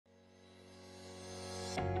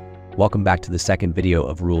Welcome back to the second video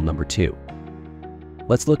of rule number 2.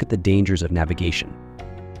 Let's look at the dangers of navigation.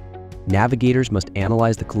 Navigators must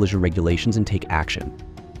analyze the collision regulations and take action.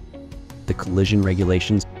 The collision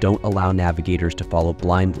regulations don't allow navigators to follow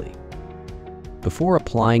blindly. Before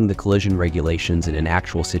applying the collision regulations in an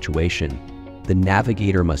actual situation, the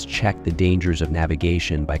navigator must check the dangers of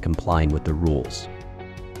navigation by complying with the rules.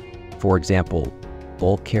 For example,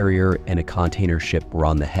 bulk carrier and a container ship were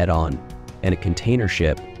on the head-on, and a container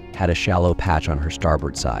ship had a shallow patch on her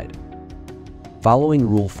starboard side. Following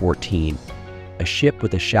Rule 14, a ship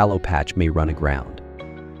with a shallow patch may run aground.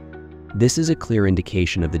 This is a clear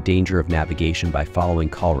indication of the danger of navigation by following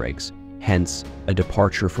COLREGs, hence, a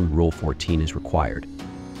departure from Rule 14 is required.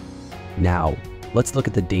 Now, let's look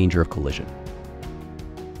at the danger of collision.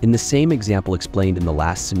 In the same example explained in the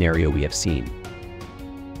last scenario we have seen,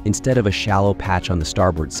 instead of a shallow patch on the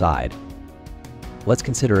starboard side, let's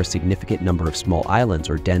consider a significant number of small islands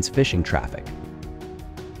or dense fishing traffic.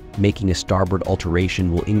 Making a starboard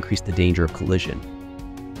alteration will increase the danger of collision.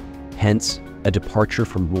 Hence, a departure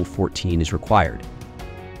from Rule 14 is required.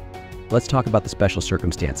 Let's talk about the special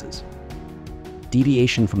circumstances.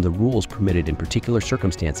 Deviation from the rules permitted in particular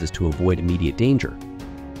circumstances to avoid immediate danger.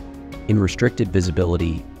 In restricted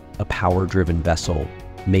visibility, a power-driven vessel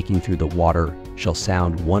making through the water shall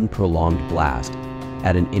sound one prolonged blast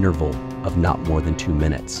at an interval of not more than 2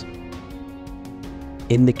 minutes.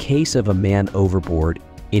 In the case of a man overboard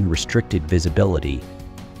in restricted visibility,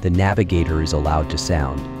 the navigator is allowed to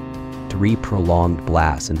sound 3 prolonged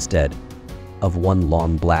blasts instead of 1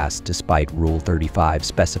 long blast, despite Rule 35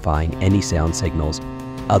 specifying any sound signals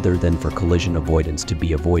other than for collision avoidance to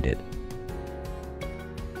be avoided.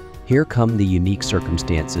 Here come the unique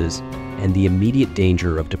circumstances and the immediate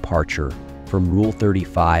danger of departure from Rule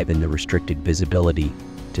 35 in the restricted visibility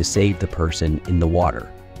to save the person in the water.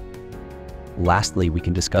 Lastly, we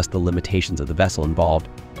can discuss the limitations of the vessel involved.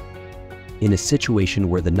 In a situation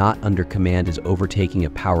where the knot under command is overtaking a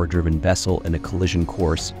power-driven vessel in a collision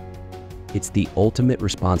course, it's the ultimate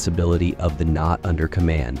responsibility of the knot under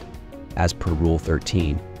command, as per Rule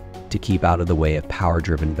 13, to keep out of the way of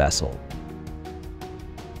power-driven vessel.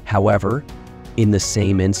 However, in the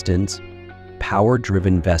same instance,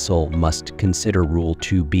 power-driven vessel must consider Rule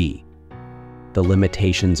 2b, the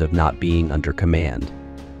limitations of not being under command.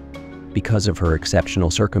 Because of her exceptional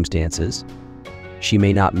circumstances, she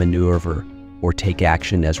may not maneuver or take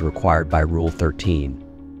action as required by Rule 13,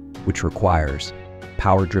 which requires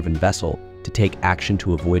power-driven vessel to take action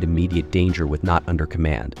to avoid immediate danger with not under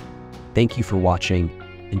command. Thank you for watching,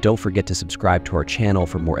 and don't forget to subscribe to our channel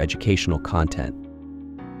for more educational content.